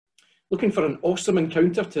Looking for an awesome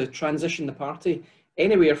encounter to transition the party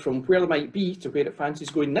anywhere from where they might be to where it fancies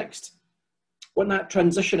going next? Want that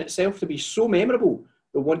transition itself to be so memorable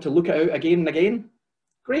they'll want to look it out again and again?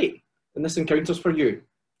 Great, then this encounter's for you.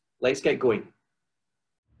 Let's get going.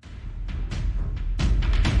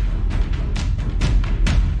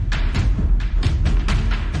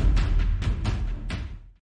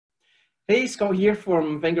 Hey, Scott here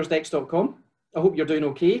from vengersdecks.com. I hope you're doing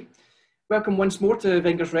okay. Welcome once more to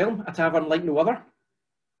Venger's Realm, a tavern like no other,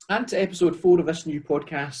 and to episode 4 of this new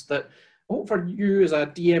podcast that I hope for you as a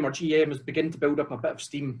DM or GM is begin to build up a bit of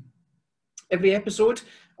steam. Every episode,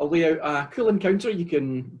 I'll lay out a cool encounter you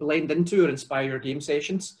can blend into or inspire your game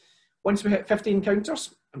sessions. Once we hit 50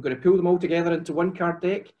 encounters, I'm going to pull them all together into one card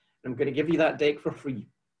deck, and I'm going to give you that deck for free.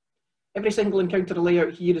 Every single encounter I lay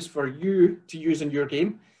out here is for you to use in your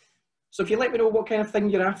game. So if you let me know what kind of thing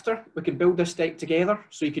you're after, we can build this deck together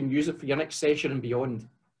so you can use it for your next session and beyond.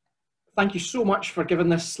 Thank you so much for giving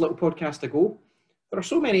this little podcast a go. There are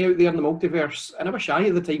so many out there in the multiverse, and I wish I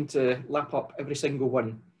had the time to lap up every single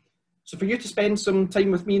one. So for you to spend some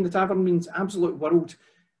time with me in the tavern means absolute world,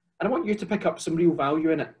 and I want you to pick up some real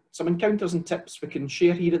value in it, some encounters and tips we can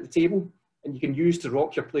share here at the table, and you can use to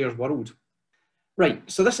rock your player's world. Right,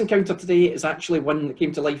 so this encounter today is actually one that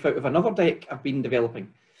came to life out of another deck I've been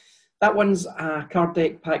developing. That one's a card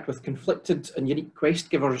deck packed with conflicted and unique quest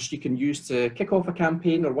givers you can use to kick off a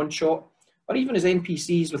campaign or one shot, or even as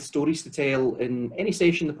NPCs with stories to tell in any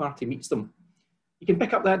session the party meets them. You can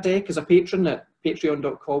pick up that deck as a patron at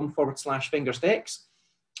patreon.com/vengersdecks.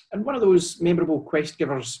 And one of those memorable quest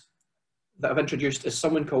givers that I've introduced is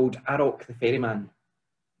someone called Arok the Ferryman.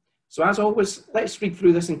 So as always, let's read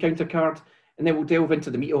through this encounter card and then we'll delve into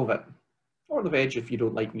the meat of it, or the veg if you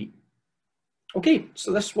don't like meat. Okay,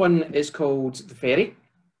 so this one is called The Ferry.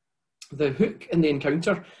 The hook in the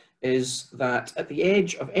encounter is that at the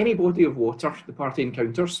edge of any body of water the party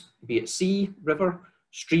encounters, be it sea, river,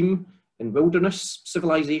 stream, in wilderness,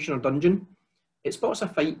 civilization or dungeon, it spots a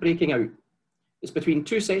fight breaking out. It's between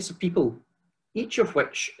two sets of people, each of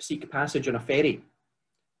which seek passage on a ferry.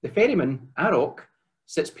 The ferryman, Arok,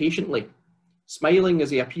 sits patiently, smiling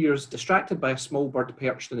as he appears distracted by a small bird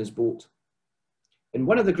perched in his boat. In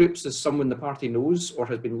one of the groups is someone the party knows or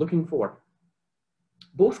has been looking for.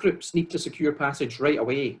 Both groups need to secure passage right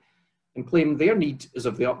away and claim their need is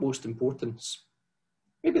of the utmost importance.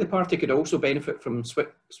 Maybe the party could also benefit from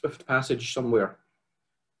swift passage somewhere.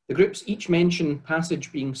 The groups each mention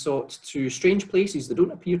passage being sought to strange places that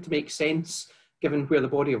don't appear to make sense given where the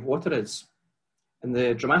body of water is. And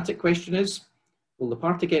the dramatic question is, will the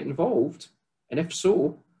party get involved? And if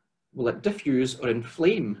so, will it diffuse or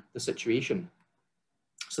inflame the situation?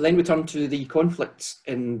 So then we turn to the conflict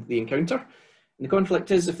in the encounter. And the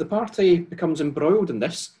conflict is if the party becomes embroiled in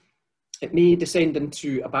this, it may descend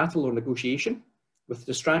into a battle or negotiation, with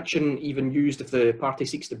distraction even used if the party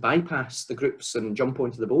seeks to bypass the groups and jump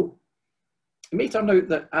onto the boat. It may turn out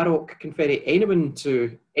that Arok can ferry anyone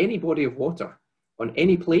to any body of water on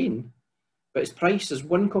any plane, but its price is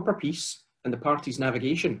 1 copper piece and the party's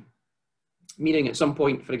navigation, meaning at some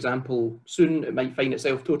point, for example, soon it might find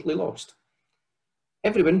itself totally lost.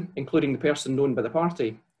 Everyone, including the person known by the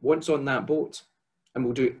party, wants on that boat and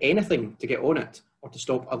will do anything to get on it or to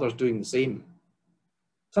stop others doing the same.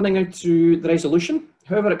 Turning now to the resolution.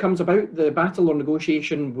 However it comes about, the battle or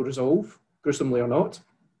negotiation will resolve, gruesomely or not.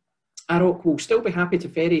 Arok will still be happy to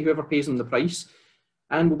ferry whoever pays him the price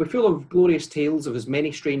and will be full of glorious tales of his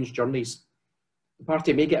many strange journeys. The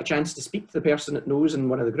party may get a chance to speak to the person it knows in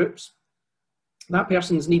one of the groups. That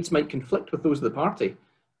person's needs might conflict with those of the party.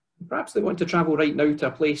 Perhaps they want to travel right now to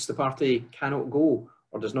a place the party cannot go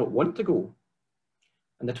or does not want to go.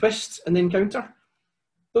 And the twist in the encounter?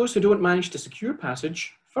 Those who don't manage to secure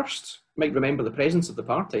passage first might remember the presence of the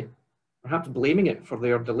party, perhaps blaming it for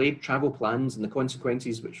their delayed travel plans and the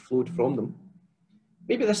consequences which flowed from them.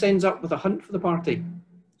 Maybe this ends up with a hunt for the party,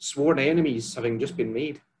 sworn enemies having just been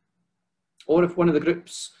made. Or if one of the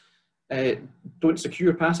groups don't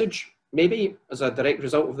secure passage, maybe as a direct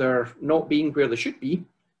result of their not being where they should be,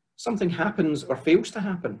 something happens or fails to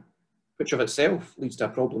happen, which of itself leads to a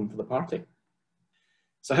problem for the party.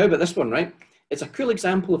 So how about this one, right? It's a cool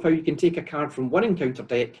example of how you can take a card from one encounter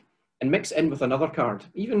deck and mix it in with another card,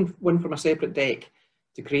 even one from a separate deck,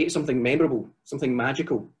 to create something memorable, something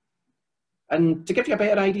magical. And to give you a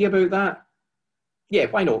better idea about that, yeah,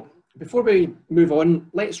 why not? Before we move on,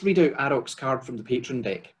 let's read out Arok's card from the patron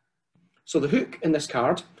deck. So the hook in this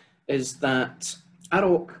card is that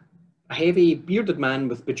Arok, a heavy, bearded man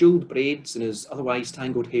with bejeweled braids in his otherwise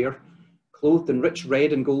tangled hair, clothed in rich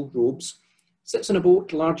red and gold robes, sits in a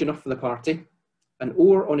boat large enough for the party, an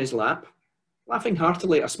oar on his lap, Laughing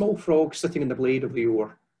heartily at a small frog sitting in the blade of the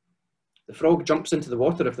oar. The frog jumps into the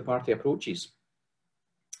water if the party approaches.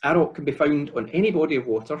 Arok can be found on any body of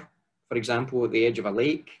water, for example, at the edge of a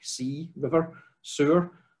lake, sea, river,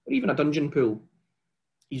 sewer, or even a dungeon pool.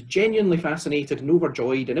 He's genuinely fascinated and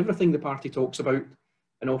overjoyed in everything the party talks about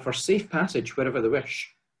and offers safe passage wherever they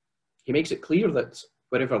wish. He makes it clear that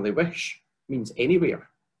wherever they wish means anywhere.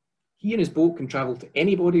 He and his boat can travel to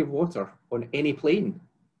any body of water on any plane,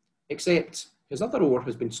 except his other oar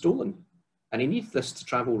has been stolen, and he needs this to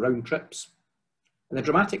travel round trips. And the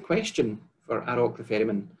dramatic question for Arok the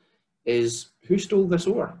ferryman is, who stole this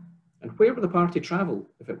oar? And where will the party travel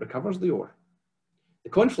if it recovers the oar? The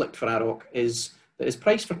conflict for Arok is that his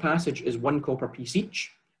price for passage is 1 copper piece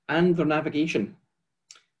each, and their navigation.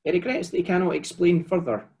 He regrets that he cannot explain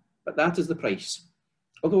further, but that is the price,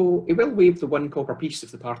 although he will waive the 1 copper piece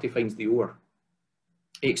if the party finds the oar.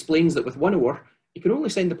 He explains that with 1 oar, he can only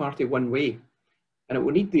send the party one way, and it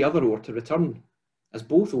will need the other oar to return, as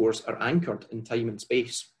both oars are anchored in time and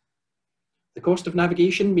space. The cost of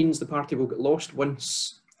navigation means the party will get lost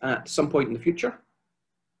once at some point in the future,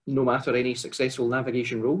 no matter any successful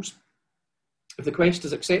navigation rolls. If the quest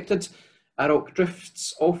is accepted, Arok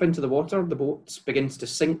drifts off into the water, the boat begins to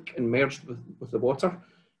sink and merge with the water,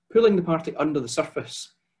 pulling the party under the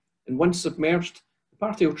surface. And once submerged, the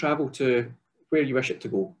party will travel to where you wish it to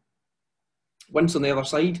go. Once on the other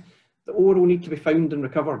side, the oar will need to be found and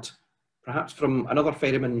recovered, perhaps from another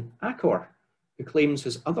ferryman, Akor, who claims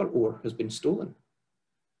his other oar has been stolen.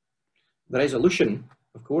 The resolution,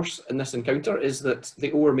 of course, in this encounter is that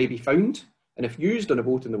the oar may be found, and if used on a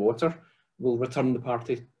boat in the water, will return the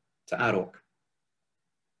party to Arok.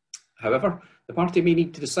 However, the party may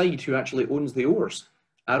need to decide who actually owns the oars,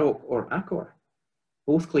 Arok or Akor.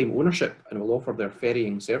 Both claim ownership and will offer their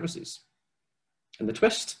ferrying services. And the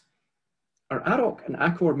twist, are Arok and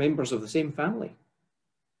Akor members of the same family?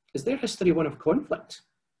 Is their history one of conflict?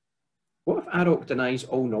 What if Arok denies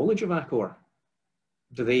all knowledge of Akor?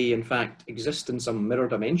 Do they, in fact, exist in some mirror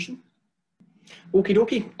dimension? Okie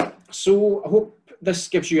dokie. So I hope this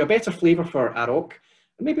gives you a better flavour for Arok,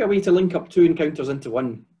 and maybe a way to link up 2 encounters into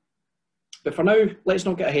one. But for now, let's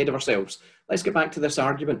not get ahead of ourselves. Let's get back to this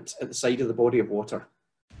argument at the side of the body of water.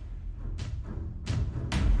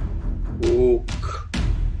 Oak.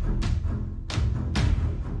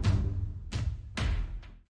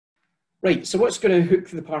 Right, so what's going to hook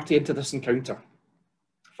the party into this encounter?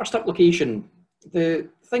 First up, location. The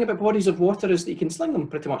thing about bodies of water is that you can sling them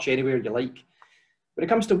pretty much anywhere you like. When it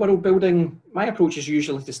comes to world building, my approach is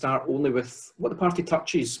usually to start only with what the party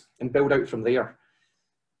touches and build out from there.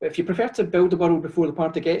 But if you prefer to build a world before the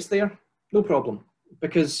party gets there, no problem.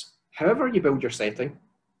 Because however you build your setting,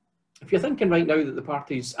 if you're thinking right now that the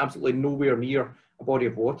party's absolutely nowhere near a body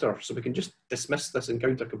of water, so we can just dismiss this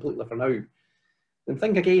encounter completely for now, then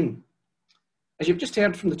think again. As you've just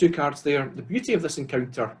heard from the 2 cards there, the beauty of this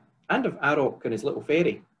encounter, and of Arok and his little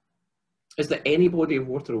ferry, is that any body of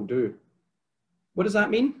water will do. What does that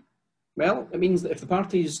mean? Well, it means that if the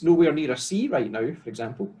party's nowhere near a sea right now, for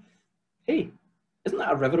example, hey, isn't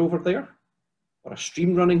that a river over there? Or a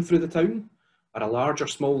stream running through the town? Or a large or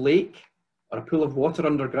small lake? Or a pool of water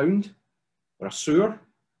underground? Or a sewer?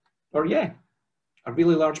 Or yeah, a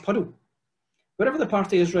really large puddle. Wherever the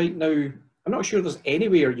party is right now, I'm not sure there's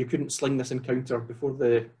anywhere you couldn't sling this encounter before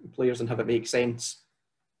the players and have it make sense.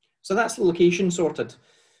 So that's the location sorted.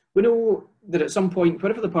 We know that at some point,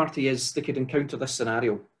 wherever the party is, they could encounter this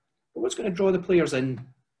scenario. But what's going to draw the players in?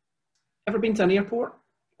 Ever been to an airport?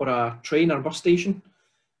 Or a train or bus station?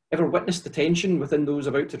 Ever witnessed the tension within those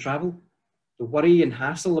about to travel? The worry and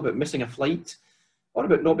hassle about missing a flight? Or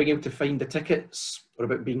about not being able to find the tickets? Or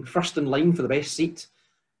about being first in line for the best seat?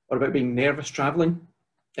 Or about being nervous travelling?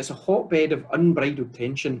 It's a hotbed of unbridled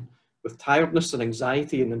tension, with tiredness and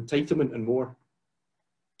anxiety and entitlement and more.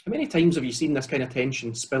 How many times have you seen this kind of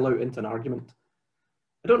tension spill out into an argument?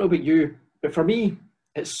 I don't know about you, but for me,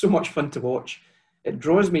 it's so much fun to watch. It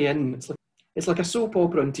draws me in. It's like a soap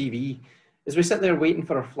opera on TV, as we sit there waiting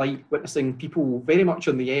for our flight, witnessing people very much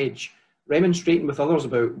on the edge, remonstrating with others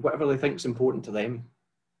about whatever they think is important to them.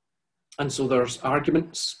 And so there's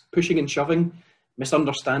arguments, pushing and shoving,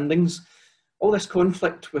 misunderstandings, all this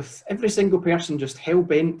conflict with every single person just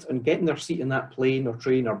hell-bent on getting their seat in that plane or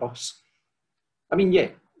train or bus. I mean, yeah,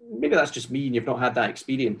 maybe that's just me and you've not had that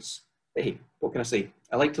experience. But hey, what can I say?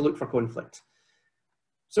 I like to look for conflict.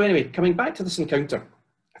 So anyway, coming back to this encounter,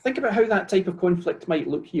 think about how that type of conflict might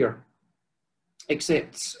look here,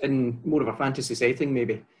 except in more of a fantasy setting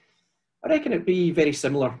maybe. I reckon it'd be very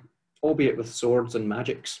similar, albeit with swords and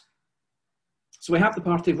magics. So we have the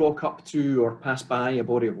party rock up to or pass by a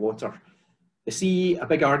body of water. They see a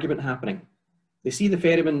big argument happening. They see the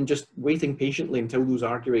ferryman just waiting patiently until those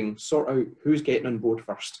arguing sort out who's getting on board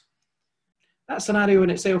first. That scenario in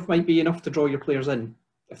itself might be enough to draw your players in,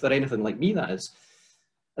 if they're anything like me, that is.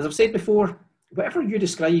 As I've said before, whatever you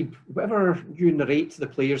describe, whatever you narrate to the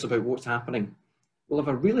players about what's happening, will have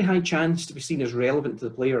a really high chance to be seen as relevant to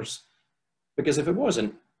the players. Because if it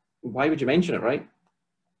wasn't, why would you mention it, right?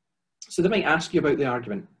 So they might ask you about the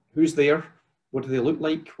argument. Who's there? What do they look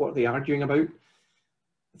like? What are they arguing about?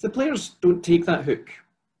 If the players don't take that hook,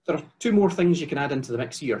 there are two more things you can add into the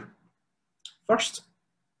mix here. First,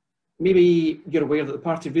 maybe you're aware that the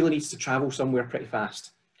party really needs to travel somewhere pretty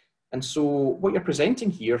fast. And so what you're presenting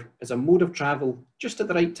here is a mode of travel just at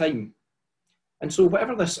the right time. And so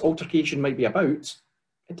whatever this altercation might be about,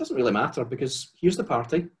 it doesn't really matter, because here's the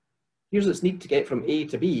party, here's its need to get from A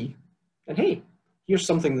to B, and hey, here's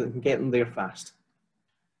something that can get them there fast.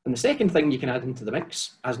 And the second thing you can add into the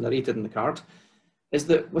mix, as narrated in the card, is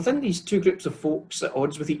that within these two groups of folks at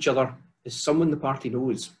odds with each other is someone the party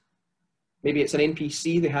knows. Maybe it's an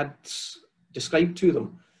NPC they had described to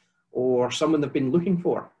them, or someone they've been looking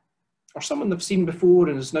for, or someone they've seen before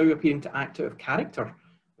and is now appearing to act out of character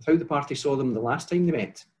with how the party saw them the last time they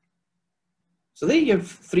met. So there you have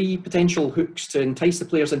three potential hooks to entice the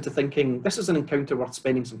players into thinking this is an encounter worth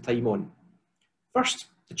spending some time on. First,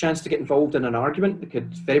 the chance to get involved in an argument that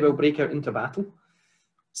could very well break out into battle.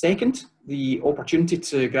 Second, the opportunity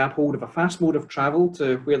to grab hold of a fast mode of travel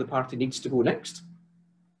to where the party needs to go next.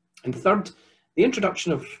 And third, the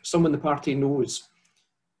introduction of someone the party knows.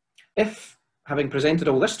 If, having presented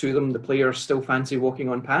all this to them, the players still fancy walking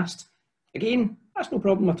on past, again, that's no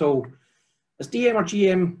problem at all. As DM or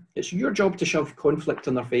GM, it's your job to shove conflict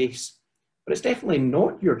in their face, but it's definitely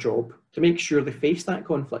not your job to make sure they face that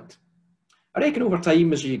conflict. I reckon over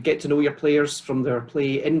time, as you get to know your players from their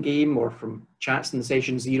play in-game or from chats in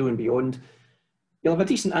session 0 and beyond, you'll have a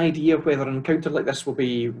decent idea of whether an encounter like this will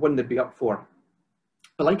be one they'd be up for.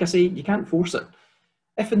 But like I say, you can't force it.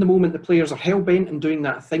 If in the moment the players are hell-bent on doing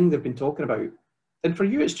that thing they've been talking about, then for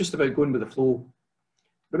you it's just about going with the flow.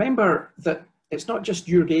 Remember that it's not just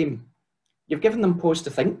your game. You've given them pause to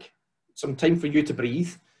think, some time for you to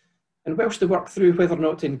breathe, and whilst they work through whether or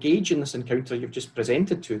not to engage in this encounter you've just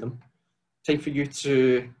presented to them, time for you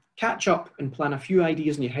to catch up and plan a few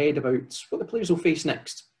ideas in your head about what the players will face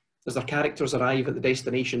next as their characters arrive at the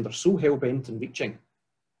destination they're so hell-bent on reaching.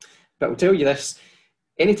 But I'll tell you this,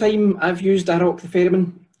 anytime I've used Arok the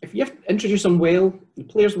Ferryman, if you introduce them well, the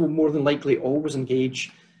players will more than likely always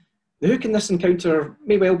engage. The hook in this encounter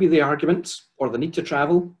may well be the argument, or the need to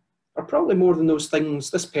travel, or probably more than those things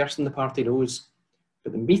this person the party knows.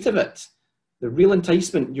 But the meat of it, the real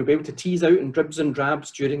enticement you'll be able to tease out in dribs and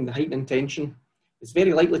drabs during the heightening tension, is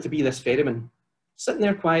very likely to be this ferryman, sitting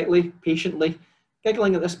there quietly, patiently,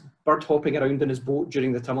 giggling at this bird hopping around in his boat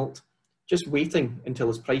during the tumult, just waiting until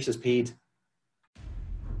his price is paid.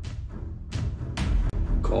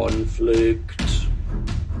 Conflict.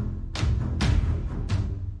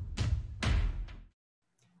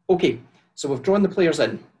 Okay, so we've drawn the players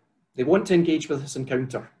in. They want to engage with this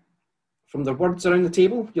encounter. From their words around the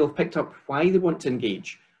table, you'll have picked up why they want to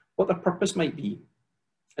engage, what their purpose might be.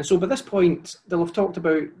 And so by this point, they'll have talked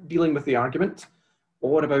about dealing with the argument,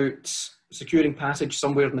 or about securing passage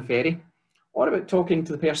somewhere in the ferry, or about talking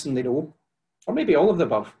to the person they know, or maybe all of the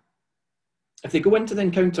above. If they go into the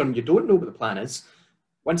encounter and you don't know what the plan is,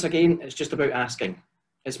 once again, it's just about asking.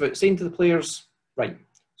 It's about saying to the players, right,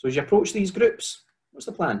 so as you approach these groups, what's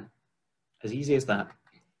the plan? As easy as that.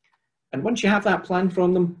 And once you have that plan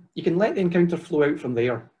from them, you can let the encounter flow out from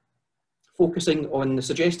there, focusing on the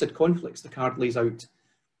suggested conflicts the card lays out.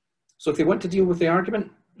 So if they want to deal with the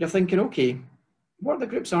argument, you're thinking, okay, what are the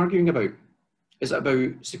groups arguing about? Is it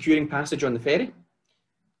about securing passage on the ferry?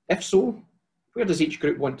 If so, where does each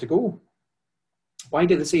group want to go? Why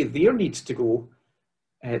do they say their need to go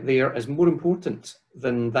there is more important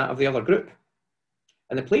than that of the other group?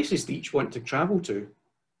 And the places they each want to travel to,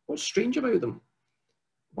 what's strange about them?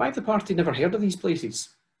 Why have the party never heard of these places?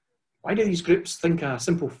 Why do these groups think a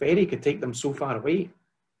simple ferry could take them so far away?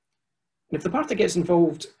 And if the party gets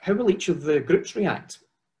involved, how will each of the groups react?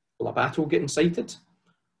 Will a battle get incited?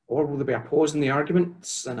 Or will there be a pause in the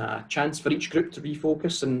arguments and a chance for each group to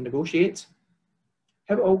refocus and negotiate?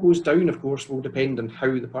 How it all goes down, of course, will depend on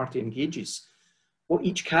how the party engages, what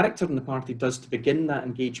each character in the party does to begin that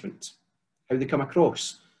engagement, how they come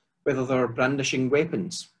across, whether they're brandishing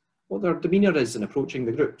weapons, what their demeanour is in approaching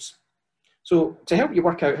the groups. So to help you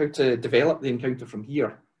work out how to develop the encounter from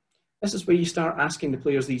here, this is where you start asking the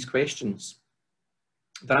players these questions.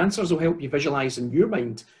 Their answers will help you visualise in your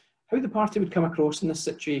mind how the party would come across in this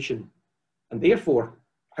situation, and therefore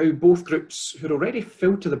how both groups, who are already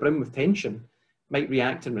filled to the brim with tension, might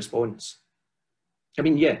react in response. I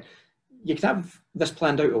mean, yeah, you could have this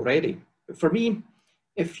planned out already. But for me,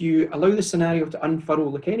 if you allow the scenario to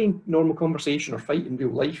unfurl like any normal conversation or fight in real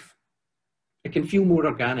life, it can feel more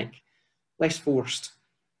organic, less forced.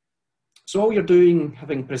 So all you're doing,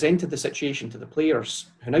 having presented the situation to the players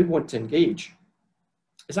who now want to engage,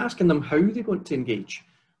 is asking them how they want to engage,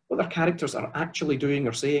 what their characters are actually doing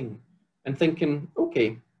or saying, and thinking,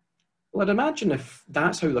 okay, well, I'd imagine if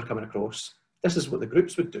that's how they're coming across, this is what the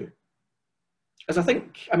groups would do. As I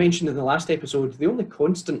think I mentioned in the last episode, the only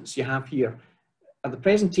constants you have here are the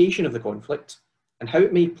presentation of the conflict and how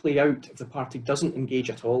it may play out if the party doesn't engage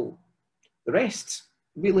at all. The rest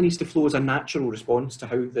really needs to flow as a natural response to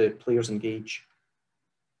how the players engage.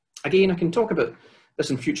 Again, I can talk about this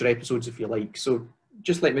in future episodes if you like, so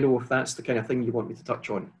just let me know if that's the kind of thing you want me to touch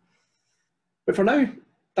on. But for now,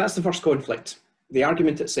 that's the first conflict, the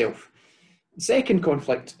argument itself. The second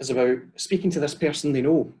conflict is about speaking to this person they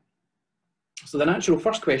know. So the natural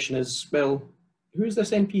first question is, well, who's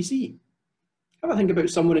this NPC? Have a think about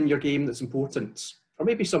someone in your game that's important, or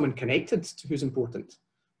maybe someone connected to who's important.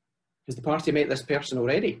 Has the party met this person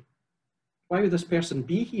already? Why would this person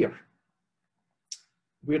be here?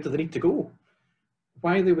 Where do they need to go?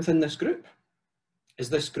 Why are they within this group? Is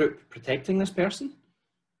this group protecting this person?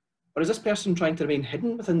 Or is this person trying to remain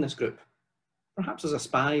hidden within this group? Perhaps as a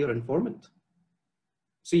spy or informant?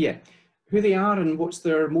 So yeah, who they are and what's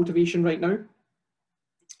their motivation right now.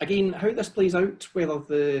 Again, how this plays out, whether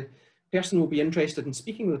the person will be interested in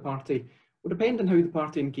speaking with the party, will depend on how the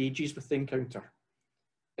party engages with the encounter.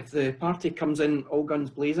 If the party comes in all guns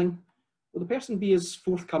blazing, will the person be as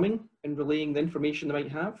forthcoming in relaying the information they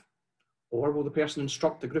might have? Or will the person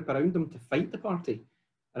instruct the group around them to fight the party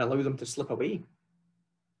and allow them to slip away?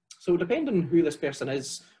 So depending on who this person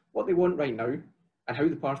is, what they want right now, and how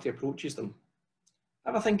the party approaches them.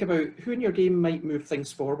 Have a think about who in your game might move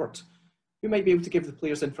things forward, who might be able to give the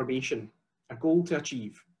players information, a goal to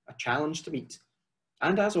achieve, a challenge to meet,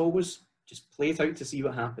 and as always, just play it out to see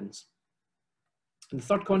what happens. And the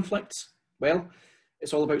third conflict, well,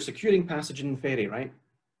 it's all about securing passage in the ferry, right?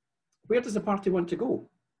 Where does the party want to go?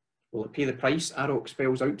 Will it pay the price Arok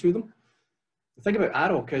spells out to them? The thing about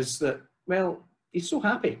Arok is that, well, he's so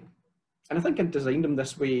happy. And I think I designed him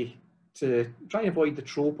this way to try and avoid the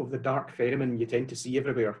trope of the dark ferryman you tend to see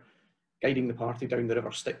everywhere, guiding the party down the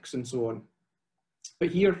river Styx and so on. But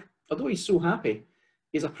here, although he's so happy,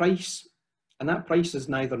 he has a price, and that price is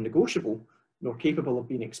neither negotiable nor capable of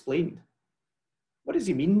being explained. What does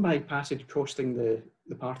he mean by passage costing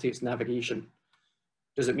the party its navigation?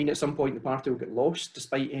 Does it mean at some point the party will get lost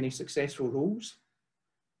despite any successful rolls?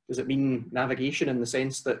 Does it mean navigation in the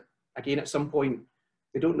sense that, again, at some point,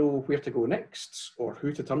 they don't know where to go next or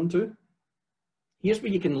who to turn to? Here's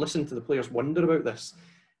where you can listen to the players wonder about this.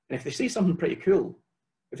 And if they say something pretty cool,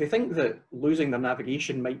 if they think that losing their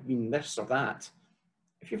navigation might mean this or that,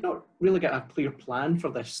 if you've not really got a clear plan for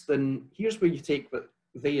this, then here's where you take what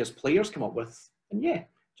they as players come up with, and yeah,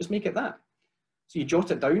 just make it that. So you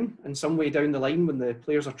jot it down, and some way down the line when the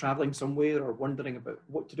players are travelling somewhere or wondering about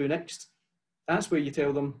what to do next, that's where you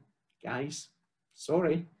tell them, guys,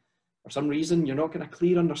 sorry, for some reason you're not getting a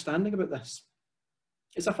clear understanding about this.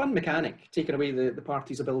 It's a fun mechanic, taking away the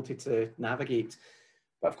party's ability to navigate.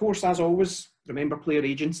 But of course, as always, remember player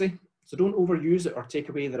agency, so don't overuse it or take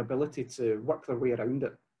away their ability to work their way around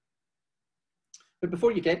it. But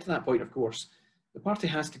before you get to that point, of course, the party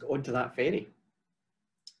has to get onto that ferry.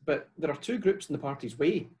 But there are two groups in the party's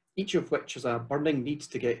way, each of which has a burning need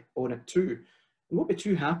to get on it too, and won't be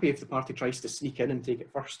too happy if the party tries to sneak in and take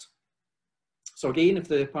it first. So again, if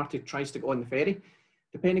the party tries to go on the ferry,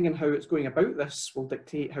 depending on how it's going about this will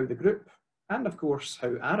dictate how the group, and of course how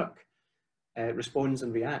Arok, responds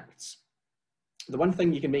and reacts. The one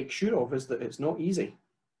thing you can make sure of is that it's not easy.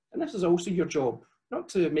 And this is also your job, not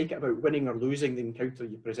to make it about winning or losing the encounter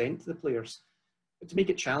you present to the players, but to make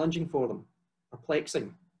it challenging for them,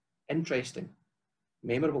 perplexing, interesting,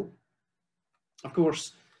 memorable. Of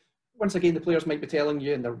course, once again, the players might be telling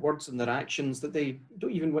you in their words and their actions that they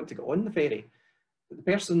don't even want to get on the ferry, that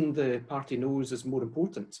the person the party knows is more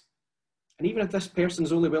important. And even if this person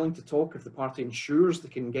is only willing to talk if the party ensures they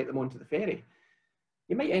can get them onto the ferry,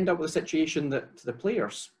 you might end up with a situation that to the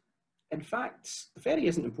players, in fact, the ferry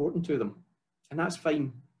isn't important to them, and that's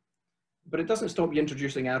fine. But it doesn't stop you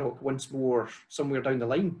introducing Arok once more somewhere down the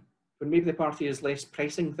line, when maybe the party has less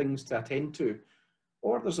pressing things to attend to,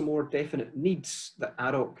 or there's a more definite need that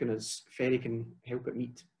Arok and his ferry can help it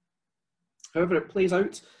meet. However it plays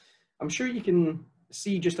out, I'm sure you can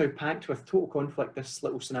see just how packed with total conflict this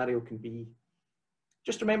little scenario can be.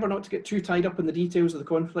 Just remember not to get too tied up in the details of the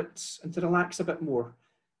conflicts and to relax a bit more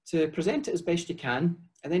to present it as best you can,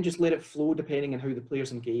 and then just let it flow depending on how the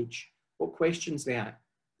players engage, what questions they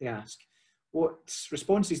ask, what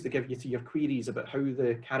responses they give you to your queries about how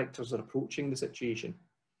the characters are approaching the situation.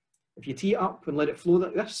 If you tee it up and let it flow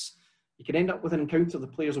like this, you can end up with an encounter the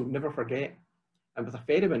players will never forget, and with a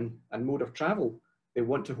ferryman and mode of travel they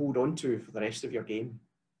want to hold on to for the rest of your game.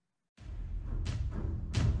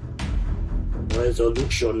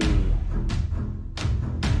 Resolution.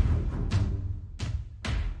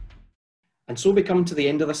 And so we come to the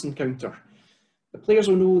end of this encounter. The players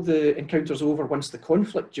will know the encounter's over once the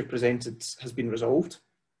conflict you've presented has been resolved.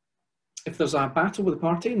 If there's a battle with the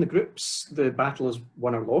party in the groups, the battle is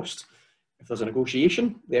won or lost. If there's a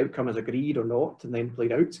negotiation, the outcome is agreed or not and then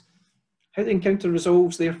played out. How the encounter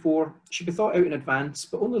resolves, therefore, should be thought out in advance,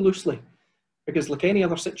 but only loosely, because like any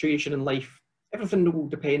other situation in life, everything will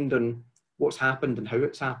depend on what's happened and how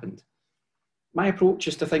it's happened. My approach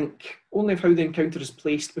is to think only of how the encounter is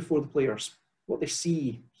placed before the players, what they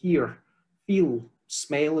see, hear, feel,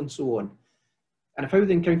 smell, and so on, and of how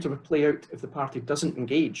the encounter would play out if the party doesn't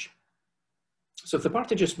engage. So if the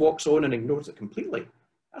party just walks on and ignores it completely,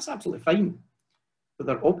 that's absolutely fine, but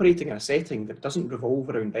they're operating in a setting that doesn't revolve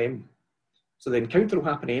around them. So the encounter will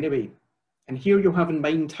happen anyway, and here you'll have in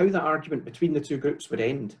mind how the argument between the two groups would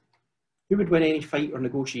end. Who would win any fight or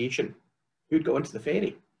negotiation? Who'd get onto the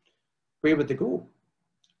ferry? Where would they go?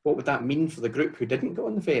 What would that mean for the group who didn't get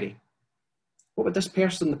on the ferry? What would this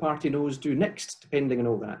person the party knows do next, depending on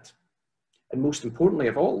all that? And most importantly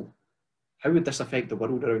of all, how would this affect the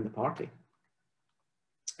world around the party?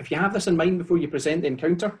 If you have this in mind before you present the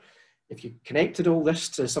encounter, if you connected all this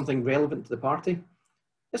to something relevant to the party,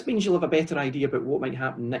 this means you'll have a better idea about what might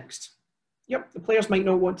happen next. Yep, the players might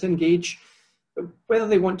not want to engage, but whether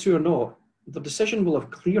they want to or not, their decision will have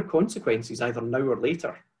clear consequences either now or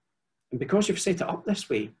later. And because you've set it up this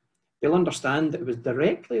way, they'll understand that it was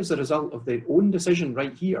directly as a result of their own decision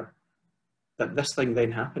right here that this thing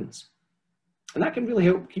then happens. And that can really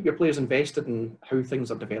help keep your players invested in how things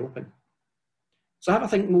are developing. So have a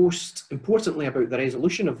think most importantly about the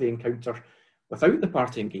resolution of the encounter without the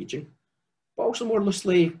party engaging, but also more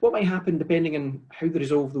loosely, what might happen depending on how they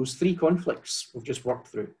resolve those three conflicts we've just worked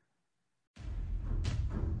through.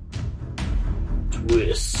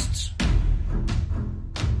 Twist.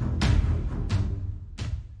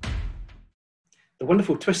 The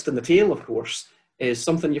wonderful twist in the tale, of course, is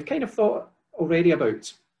something you've kind of thought already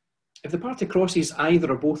about. If the party crosses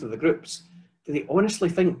either or both of the groups, do they honestly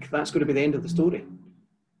think that's going to be the end of the story?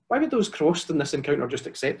 Why would those crossed in this encounter just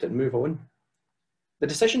accept it and move on? The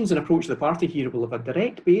decisions and approach of the party here will have a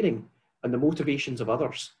direct bearing on the motivations of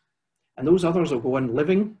others. And those others will go on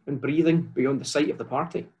living and breathing beyond the sight of the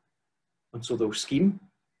party. And so they'll scheme,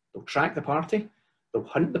 they'll track the party, they'll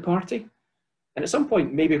hunt the party. And at some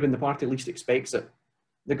point, maybe when the party least expects it,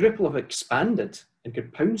 the group will have expanded and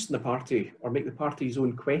could pounce on the party or make the party's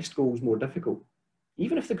own quest goals more difficult,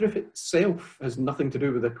 even if the group itself has nothing to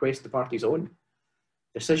do with the quest the party's on.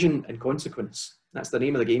 Decision and consequence, that's the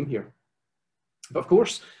name of the game here. But of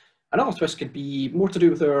course, another twist could be more to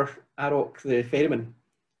do with our Arok the Ferryman.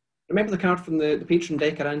 Remember the card from the patron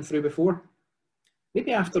deck I ran through before?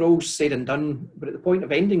 Maybe after all's said and done, but at the point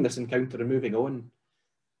of ending this encounter and moving on,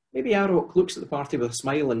 maybe Arok looks at the party with a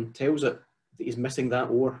smile and tells it that he's missing that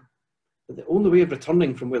oar, that the only way of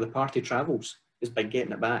returning from where the party travels is by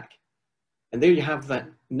getting it back. And there you have that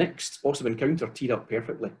next awesome encounter teed up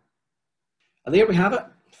perfectly. And there we have it,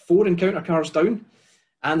 4 encounter cards down,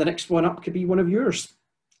 and the next one up could be one of yours.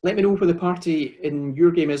 Let me know where the party in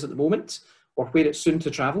your game is at the moment, or where it's soon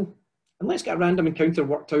to travel, and let's get a random encounter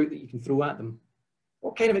worked out that you can throw at them.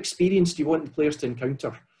 What kind of experience do you want the players to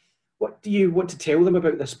encounter? What do you want to tell them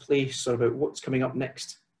about this place or about what's coming up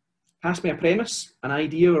next? Pass me a premise, an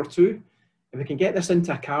idea or two, and we can get this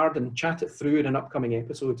into a card and chat it through in an upcoming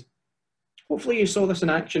episode. Hopefully you saw this in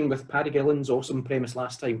action with Paddy Gillen's awesome premise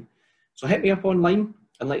last time. So hit me up online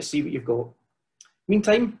and let's see what you've got.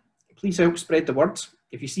 Meantime, please help spread the word.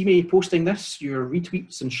 If you see me posting this, your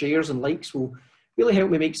retweets and shares and likes will really help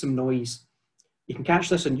me make some noise. You can catch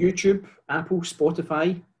this on YouTube, Apple,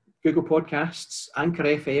 Spotify, Google Podcasts, Anchor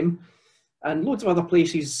FM, and loads of other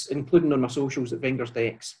places, including on my socials at Wenger's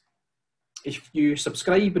Decks. If you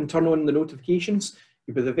subscribe and turn on the notifications,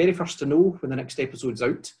 you'll be the very first to know when the next episode's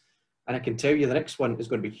out, and I can tell you the next one is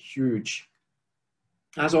going to be huge.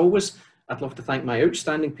 As always, I'd love to thank my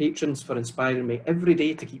outstanding patrons for inspiring me every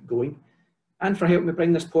day to keep going, and for helping me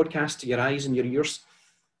bring this podcast to your eyes and your ears.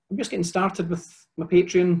 I'm just getting started with my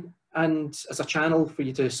Patreon and as a channel for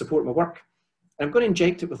you to support my work. And I'm going to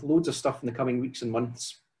inject it with loads of stuff in the coming weeks and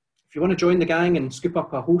months. If you want to join the gang and scoop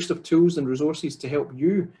up a host of tools and resources to help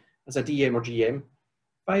you as a DM or GM,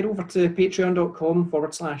 fire over to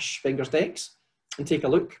patreon.com/fingersdecks and take a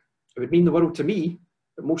look. It would mean the world to me,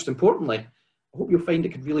 but most importantly, I hope you'll find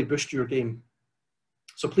it could really boost your game.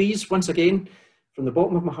 So please, once again, from the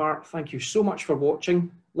bottom of my heart, thank you so much for watching,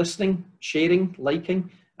 listening, sharing, liking,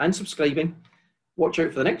 and subscribing. Watch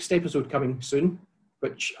out for the next episode coming soon,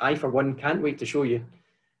 which I, for one, can't wait to show you.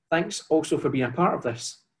 Thanks also for being a part of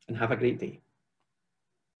this, and have a great day.